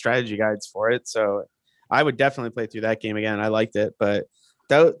stupid strategy guides for it, so I would definitely play through that game again. I liked it, but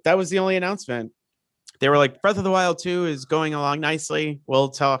that was the only announcement. They were like, Breath of the Wild 2 is going along nicely. We'll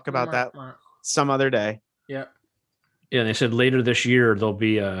talk about that some other day. Yeah. Yeah, they said later this year there'll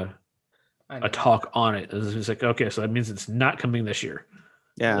be a talk on it. It's like, okay, so that means it's not coming this year.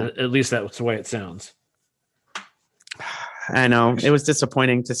 Yeah. At least that's the way it sounds. I know. It was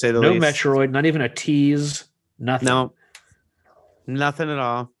disappointing to say the least. No Metroid, not even a tease. Nothing. No. Nothing at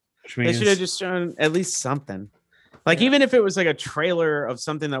all. They should have just shown at least something. Like, even if it was like a trailer of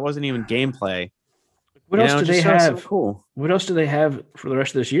something that wasn't even gameplay. What else do they have? Cool. What else do they have for the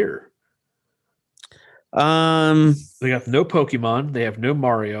rest of this year? They got no Pokemon. They have no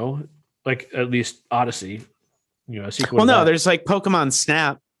Mario. Like, at least Odyssey. A sequel. Well, no, there's like Pokemon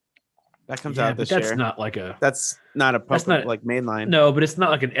Snap. That comes out this year. That's not like a. That's not a Pokemon like mainline. No, but it's not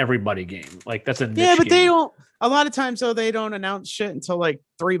like an everybody game. Like that's a niche but game. They don't. A lot of times though, they don't announce shit until like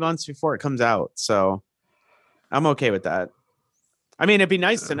 3 months before it comes out. So I'm okay with that. I mean, it'd be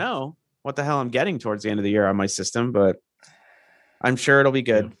nice to know what the hell I'm getting towards the end of the year on my system, but I'm sure it'll be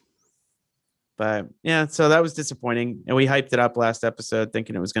good. Yeah. But yeah, so that was disappointing, and we hyped it up last episode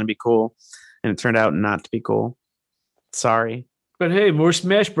thinking it was going to be cool, and it turned out not to be cool. Sorry. But hey, more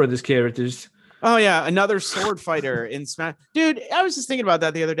Smash Brothers characters. Oh, yeah. Another sword fighter in Smash. Dude, I was just thinking about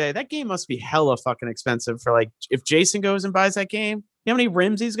that the other day. That game must be hella fucking expensive for like, if Jason goes and buys that game, you know how many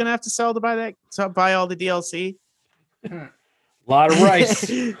rims he's going to have to sell to buy all the DLC? A lot of rice.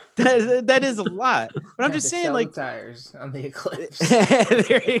 that is a lot. But I'm just saying, like, tires on the Eclipse.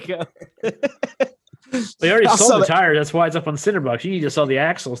 There you go. They already sold the tire. That's why it's up on Cinderbox. You need to sell the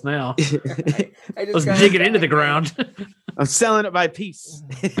axles now. Let's dig it into the ground. I'm selling it by piece.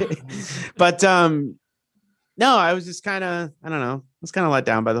 But no, I was just kind of, I don't know. I was kind of let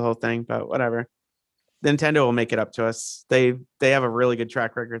down by the whole thing, but whatever. Nintendo will make it up to us. They have a really good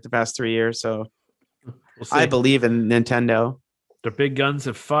track record the past 3 years, so I believe in Nintendo. Their big guns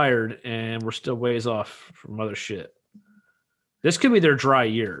have fired, and we're still ways off from other shit. This could be their dry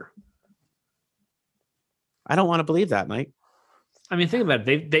year. I don't want to believe that, Mike. I mean, think about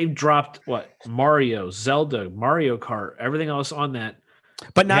it. They've dropped what? Mario, Zelda, Mario Kart, everything else on that.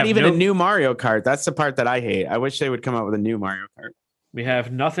 But not even a new Mario Kart. That's the part that I hate. I wish they would come out with a new Mario Kart. We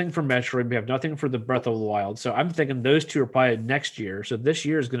have nothing for Metroid. We have nothing for the Breath of the Wild. So I'm thinking those two are probably next year. So this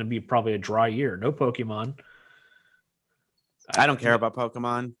year is going to be probably a dry year. No Pokemon. I don't care about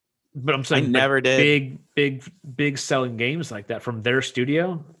Pokemon. But I'm saying I never did. Big selling games like that from their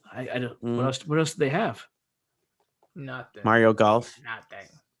studio. I don't. What else do they have? Nothing. Mario Golf. Nothing.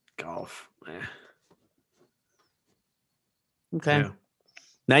 Golf. Okay. Yeah.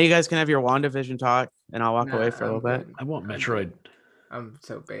 Now you guys can have your WandaVision talk, and I'll walk away for a little bit. I want Metroid. I'm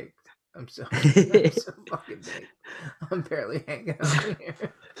so baked. I'm so fucking baked. I'm barely hanging out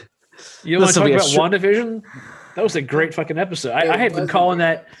here. You want to talk about WandaVision? That was a great fucking episode. I had been calling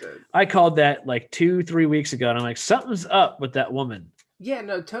that. Episode. I called that like 2-3 weeks ago, and I'm like, something's up with that woman. Yeah,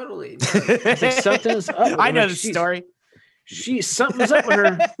 no, totally. Like, something's up. I know the story. Something's up with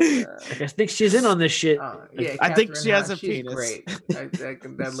her. I think she's in on this shit. Yeah, I think she has a penis. Great.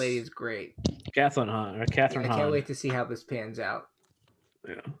 That lady is great. Catherine Hahn. I can't wait to see how this pans out.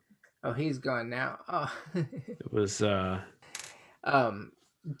 Yeah. Oh, he's gone now. Oh. It was.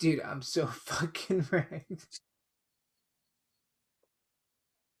 Dude, I'm so fucking wrecked.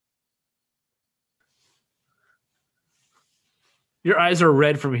 Your eyes are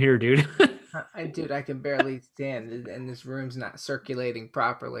red from here, dude. Dude, I can barely stand, and this room's not circulating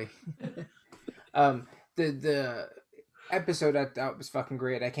properly. The episode I thought was fucking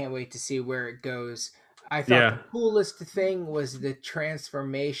great. I can't wait to see where it goes. I thought the coolest thing was the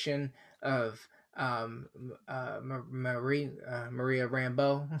transformation of Maria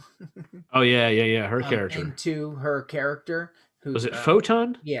Rambeau. Oh yeah. Her character into her character. Was it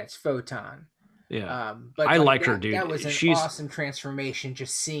Photon? Yeah, it's Photon. Yeah, but I liked her, dude. That was an awesome transformation.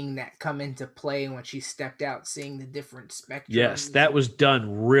 Just seeing that come into play when she stepped out, seeing the different spectrums. Yes, that was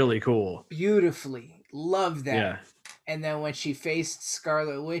done really cool, beautifully. Love that. Yeah. And then when she faced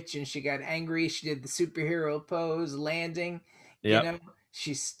Scarlet Witch and she got angry, she did the superhero pose, landing. Yep. You know,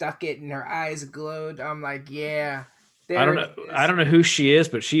 she stuck it and her eyes glowed. I'm like, yeah. I don't know who she is,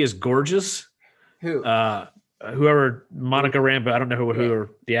 but she is gorgeous. Who? Whoever Monica Rambeau, I don't know who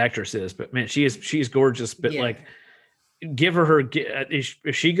the actress is, but man, she's gorgeous. But like, give her is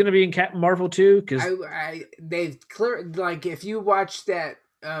she going to be in Captain Marvel too? Because they've clear, like, if you watch that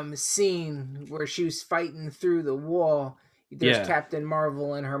scene where she was fighting through the wall, there's Captain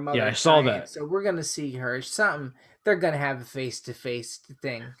Marvel and her mother. Yeah, I saw that. So we're gonna see her. Something they're gonna have a face-to-face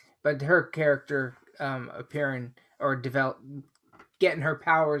thing, but her character appearing or getting her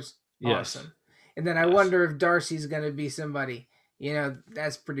powers, awesome. And then I wonder if Darcy's going to be somebody. You know,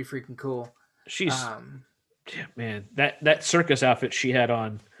 that's pretty freaking cool. She's, man, that circus outfit she had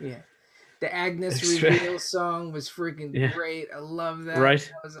on. Yeah. The Agnes Reveal song was freaking great. I love that. Right.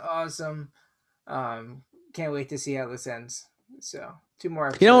 That was awesome. Can't wait to see how this ends. So 2 more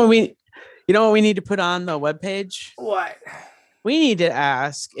episodes. You know what we need to put on the webpage? What? We need to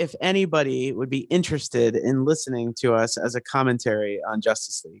ask if anybody would be interested in listening to us as a commentary on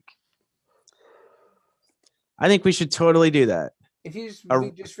Justice League. I think we should totally do that. If you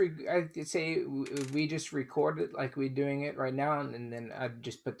I'd say we just record it like we're doing it right now, and then I'd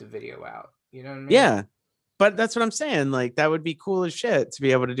just put the video out. You know what I mean? Yeah, but that's what I'm saying. Like, that would be cool as shit to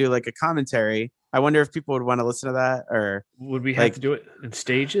be able to do like a commentary. I wonder if people would want to listen to that, or would we have to do it in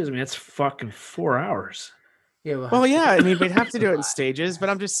stages? I mean, that's fucking 4 hours. Yeah. Well, yeah. I mean, we'd have to do it in stages, but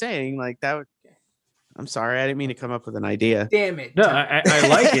I'm just saying, like, that would. I'm sorry, I didn't mean to come up with an idea. Damn it! No, I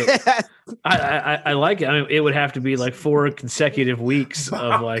like it. I like it. I mean, it would have to be like 4 consecutive weeks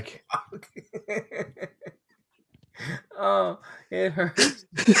of like. Oh, it hurts.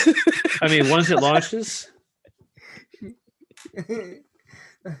 I mean, once it launches,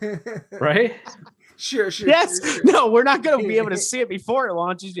 right? Sure. Yes. Sure. No, we're not going to be able to see it before it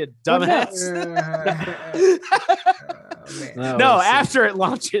launches, you dumbass. No, after it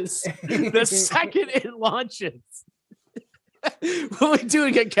launches. The second it launches. We'll be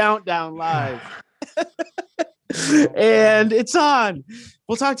doing a countdown live. And it's on.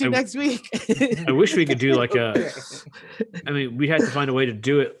 We'll talk to you next week. I wish we could do like I mean, we had to find a way to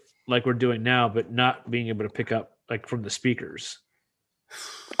do it like we're doing now, but not being able to pick up like from the speakers.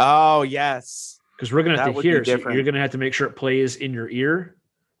 Oh yes, because we're gonna have to hear. So you're gonna have to make sure it plays in your ear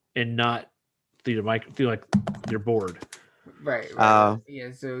and not through your mic, through like your board. Right.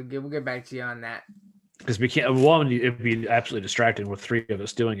 Yeah. So we'll get back to you on that. Because we can't. One, it'd be absolutely distracting with 3 of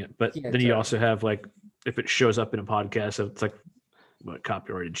us doing it. But then you also have like if it shows up in a podcast, so it's like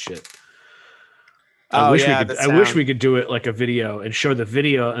copyrighted shit. I wish we could do it like a video and show the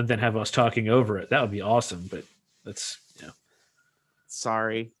video and then have us talking over it. That would be awesome. But that's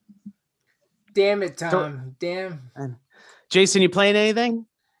Sorry. Damn it, Tom. Damn. Jason, you playing anything?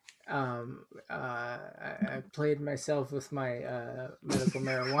 I played myself with my medical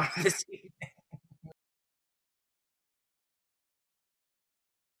marijuana this evening.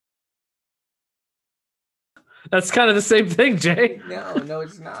 That's kind of the same thing, Jay. No,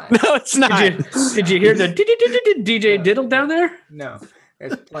 it's not. No, it's not. Did you hear the DJ diddle down there? No,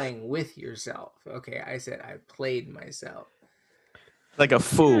 that's playing with yourself. Okay, I said I played myself. Like a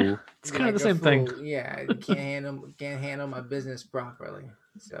fool. It's kind of the same thing. Yeah, you can't handle my business properly.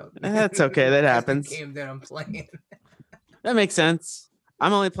 So that's okay. That happens. The game that I'm playing. That makes sense.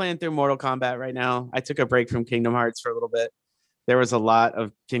 I'm only playing through Mortal Kombat right now. I took a break from Kingdom Hearts for a little bit. There was a lot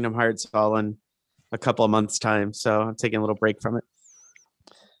of Kingdom Hearts all in a couple of months' time, so I'm taking a little break from it.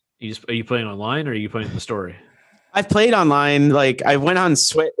 Are you playing online or are you playing the story? I've played online. Like I went on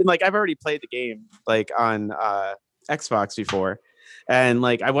Switch. Like I've already played the game like on Xbox before, and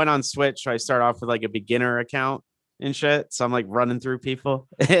like I went on Switch. So I start off with like a beginner account and shit. So I'm like running through people.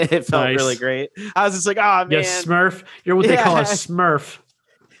 It felt really great. I was just like, oh man, yes, Smurf. You're what they call a Smurf.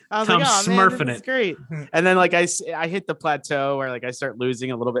 I was Tom like, oh Smurfing man, this is great. And then like I hit the plateau where like I start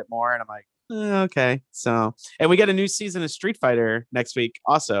losing a little bit more, and I'm like, okay. So, and we get a new season of Street Fighter next week.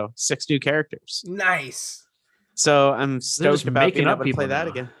 Also, 6 new characters. Nice. So I'm stoked about being able to play that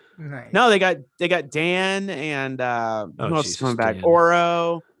again. Nice. No, they got Dan and who else is coming back? Dan.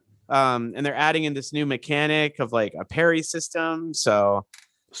 Oro. And they're adding in this new mechanic of like a parry system. So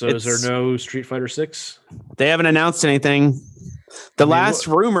is there no Street Fighter 6? They haven't announced anything. The last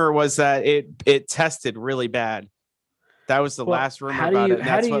rumor was that it tested really bad. That was the last rumor about it.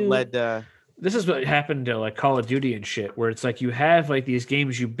 That's what led to. This is what happened to like Call of Duty and shit, where it's like you have like these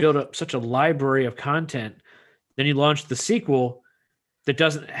games, you build up such a library of content, then you launch the sequel that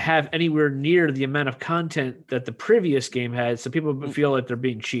doesn't have anywhere near the amount of content that the previous game had, so people feel like they're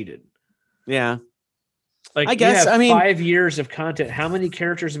being cheated. Yeah. Like I guess, you have 5 years of content. How many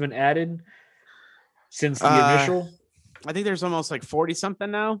characters have been added since the initial? I think there's almost like 40 something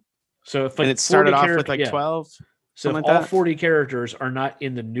now. So if like it started off with like 12. So if like all that. 40 characters are not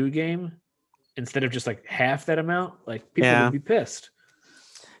in the new game, instead of just like half that amount, like people would be pissed.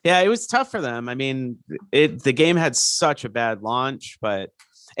 Yeah, it was tough for them. I mean, the game had such a bad launch,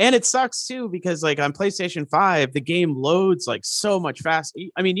 and it sucks too because like on PlayStation 5, the game loads like so much fast.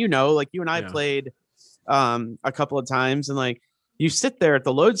 I mean, like you and I played a couple of times, and like you sit there at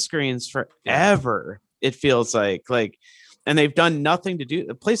the load screens forever. It feels like, and they've done nothing to do.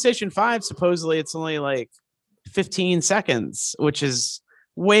 The PlayStation 5 supposedly it's only like 15 seconds, which is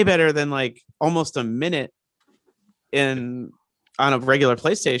way better than like almost a minute on a regular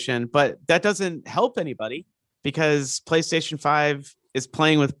PlayStation, but that doesn't help anybody because PlayStation 5 is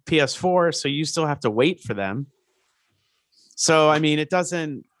playing with PS4, so you still have to wait for them. So I mean, it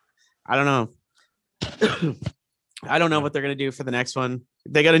doesn't. I don't know. I don't know what they're gonna do for the next one.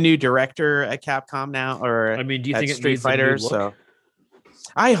 They got a new director at Capcom now, or I mean, do you think Street Fighter? So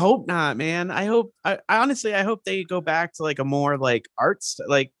I hope not, man. I honestly hope they go back to like a more like arts.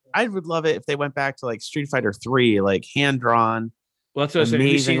 Like I would love it if they went back to like Street Fighter 3, like hand drawn. Well, that's what I was saying.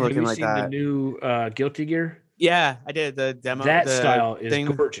 Amazing have looking you like seen that. The new Guilty Gear? Yeah, I did the demo. That style is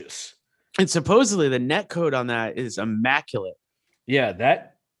gorgeous, and supposedly the net code on that is immaculate. Yeah, that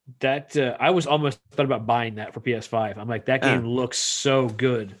I was almost thought about buying that for PS5. I'm like, that game looks so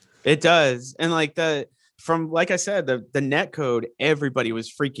good. It does, and like like I said, the net code, everybody was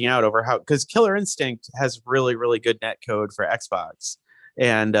freaking out over how, because Killer Instinct has really, really good net code for Xbox,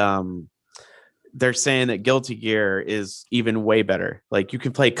 and they're saying that Guilty Gear is even way better. Like you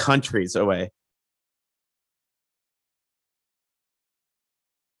can play countries away.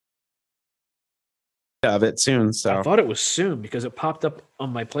 Of it soon. So I thought it was soon because it popped up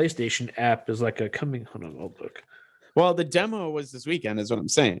on my PlayStation app as like a coming. Hold on, I'll look. Well, the demo was this weekend, is what I'm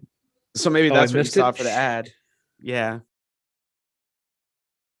saying. So maybe that's what you saw for the ad. Yeah.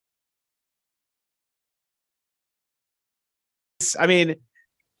 I mean,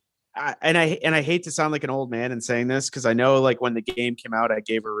 I hate to sound like an old man in saying this because I know like when the game came out, I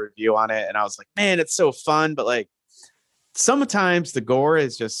gave a review on it and I was like, man, it's so fun, but like sometimes the gore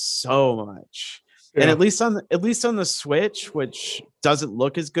is just so much. Yeah. And at least on the Switch, which doesn't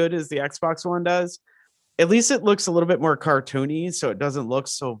look as good as the Xbox One does, at least it looks a little bit more cartoony, so it doesn't look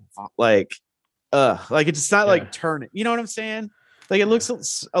so like it's not like turn it. You know what I'm saying? Like it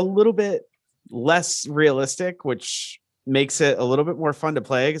looks a little bit less realistic, which makes it a little bit more fun to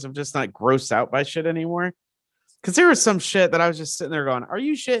play because I'm just not grossed out by shit anymore. Because there was some shit that I was just sitting there going, "Are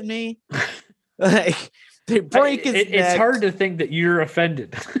you shitting me?" Like they break his neck. It's hard to think that you're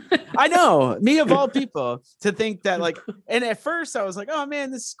offended. I know, me of all people, to think that like, and at first I was like, "Oh man,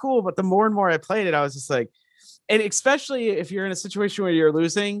 this is cool," but the more and more I played it, I was just like, and especially if you're in a situation where you're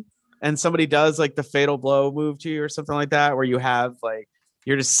losing and somebody does like the fatal blow move to you or something like that, where you have like.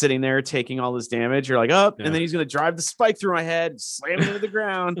 You're just sitting there taking all this damage. You're like, and then he's going to drive the spike through my head, slam it into the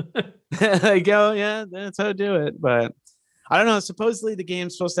ground. I go, yeah, that's how to do it. But I don't know. Supposedly the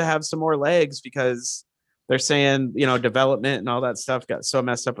game's supposed to have some more legs because they're saying, development and all that stuff got so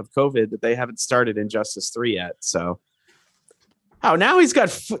messed up with COVID that they haven't started Injustice 3 yet. So, now he's got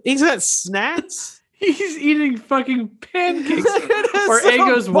snacks. He's eating fucking pancakes or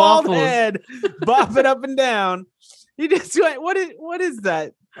Eggo's waffles. Head, bopping up and down. He just went, what is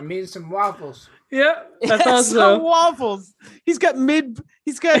that? I'm eating some waffles. Yeah, that's awesome. Waffles. He's got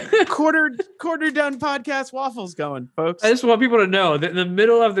quarter done podcast waffles going, folks. I just want people to know that in the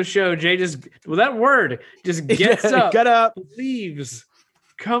middle of the show, Jay just gets up, got up, leaves,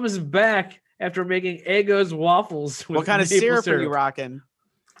 comes back after making Eggo's waffles. What kind of syrup are you rocking?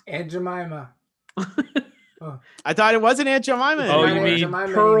 Aunt Jemima. I thought it wasn't Aunt Jemima. Oh, you mean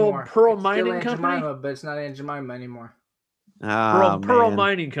Pearl Mining Company? Jemima, but it's not Aunt Jemima anymore. Pearl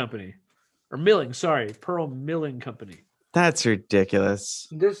Mining Company. Or Milling, sorry. Pearl Milling Company. That's ridiculous.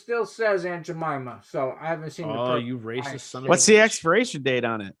 This still says Aunt Jemima, so I haven't seen the Oh, you racist son of a What's the expiration date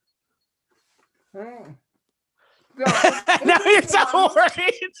on it? Now you're so worried.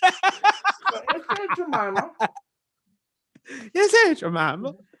 It's Aunt Jemima. It's Aunt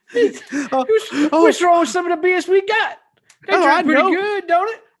Jemima. What's wrong with some of the BS we got? They drink pretty good, don't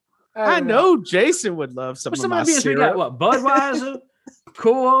it? I know Jason would love some of my BS syrup. We got? What? Budweiser,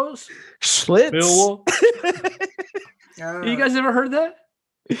 Coors, Schlitz. Millwall. You guys ever heard that?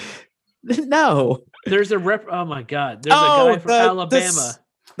 No. There's a Oh my God! There's a guy from Alabama.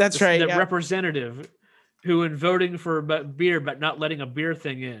 That's right. The representative who, in voting for beer but not letting a beer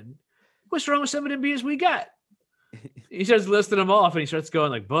thing in, what's wrong with some of the beers we got? He starts listing them off, and he starts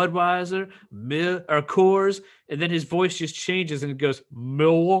going like Budweiser, or Coors, and then his voice just changes and it goes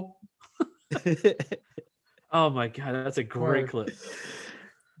Millwall. Oh my God, that's a great clip.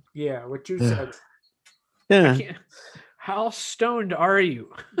 Yeah, what you said. Yeah. How stoned are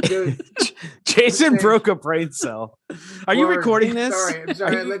you? Dude, Jason broke a brain cell. Are you recording this? I'm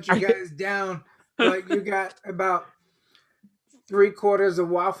sorry, I let you guys down. But you got about 3/4 of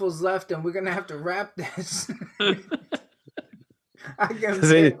waffles left, and we're gonna have to wrap this. I can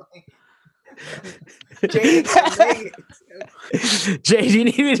say, Jay, do you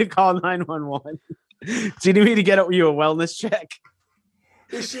need me to call 911? Do you need me to get you a wellness check?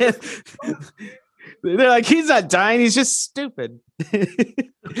 They're like, he's not dying, he's just stupid.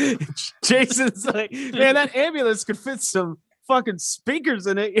 Jason's like, man, that ambulance could fit some fucking speakers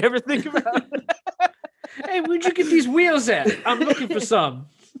in it. You ever think about it? Hey, where'd you get these wheels at? I'm looking for some.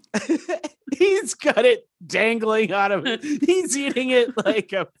 He's got it dangling out of it. He's eating it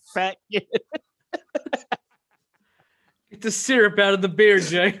like a fat kid. Get the syrup out of the beer,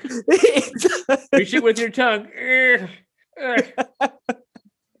 Jay. Reach it with your tongue. I'm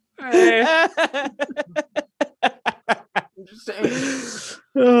just saying.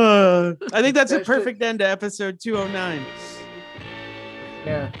 I think that's a perfect end to episode 209.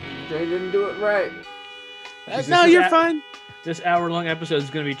 Yeah, they didn't do it right. No, you're fine. This hour-long episode is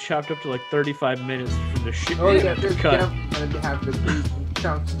going to be chopped up to like 35 minutes from the shit. Oh yeah, there's definitely have the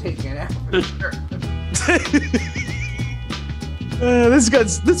chunks taken out for sure.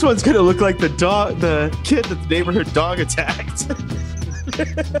 This one's gonna look like the kid that the neighborhood dog attacked.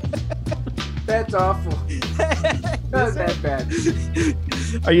 That's awful. Not that bad.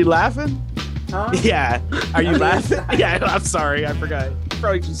 Are you laughing? Huh? Yeah. Are you laughing? Yeah, I'm sorry. I forgot.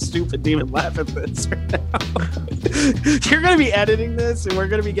 Probably just stupid demon laugh at this right now. You're going to be editing this, and we're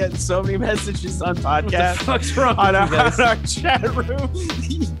going to be getting so many messages on podcast. What the fuck's wrong on our chat room.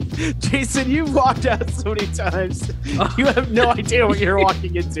 Jason, you've walked out so many times. You have no idea what you're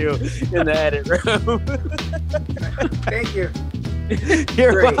walking into in the edit room. Thank you.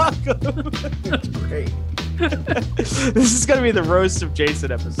 You're Great. welcome. Great. This is gonna be the roast of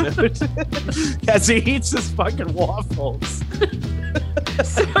Jason episode as he eats his fucking waffles.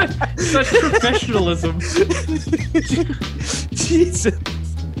 such professionalism. Jesus.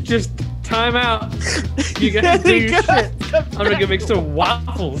 Just time out. You guys do your shit. I'm gonna go make some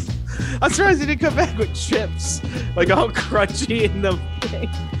waffles. I'm surprised he didn't come back with chips, like all crunchy in the thing.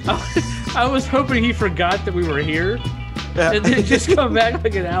 I was hoping he forgot that we were here, and then just come back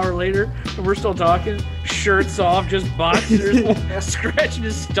like an hour later, and we're still talking. Shirts off, just boxers, scratching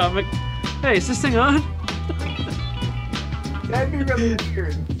his stomach. Hey, is this thing on? That'd be really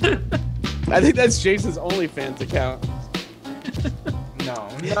weird. I think that's Jason's OnlyFans account.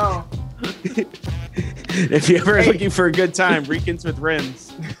 No. If you're ever looking for a good time, Rickens with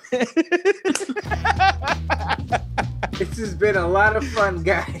Rims. This has been a lot of fun,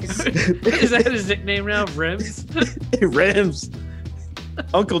 guys. Is that his nickname now? Rims? Rims.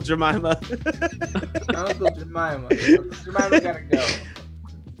 Uncle Jemima. Uncle Jemima. Uncle Jemima gotta go.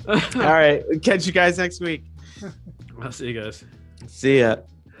 All right. Catch you guys next week. I'll see you guys. See ya.